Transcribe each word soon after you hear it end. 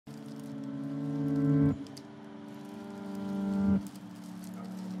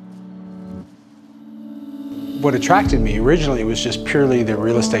What attracted me originally was just purely the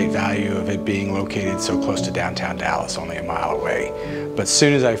real estate value of it being located so close to downtown Dallas, only a mile away. But as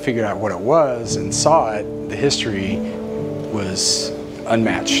soon as I figured out what it was and saw it, the history was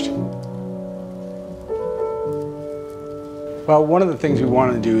unmatched. Well, one of the things we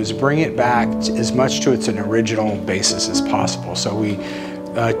wanted to do is bring it back as much to its original basis as possible. So we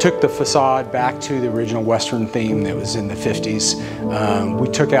took the facade back to the original Western theme that was in the 50s. We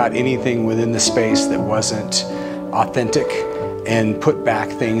took out anything within the space that wasn't authentic and put back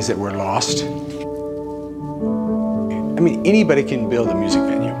things that were lost. I mean, anybody can build a music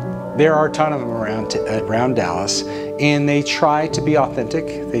venue. There are a ton of them around Dallas, and they try to be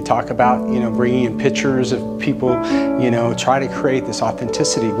authentic. They talk about, bringing in pictures of people, try to create this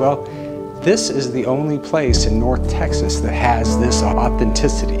authenticity. Well, this is the only place in North Texas that has this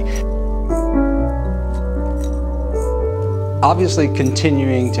authenticity. Obviously,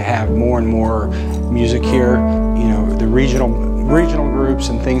 continuing to have more and more music here, the regional groups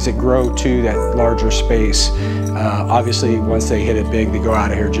and things that grow to that larger space. Obviously, once they hit it big, they go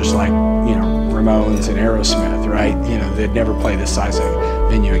out of here just like, Ramones and Aerosmith, right? They'd never play this size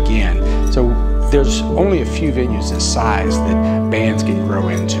of venue again. So there's only a few venues this size that bands can grow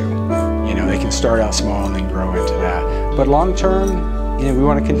into. They can start out small and then grow into that. But long term, we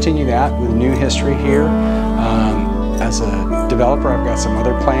want to continue that with new history here. As a developer, I've got some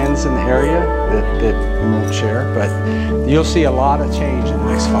other plans in the area that we won't share, but you'll see a lot of change in the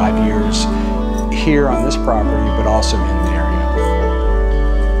next 5 years here on this property, but also in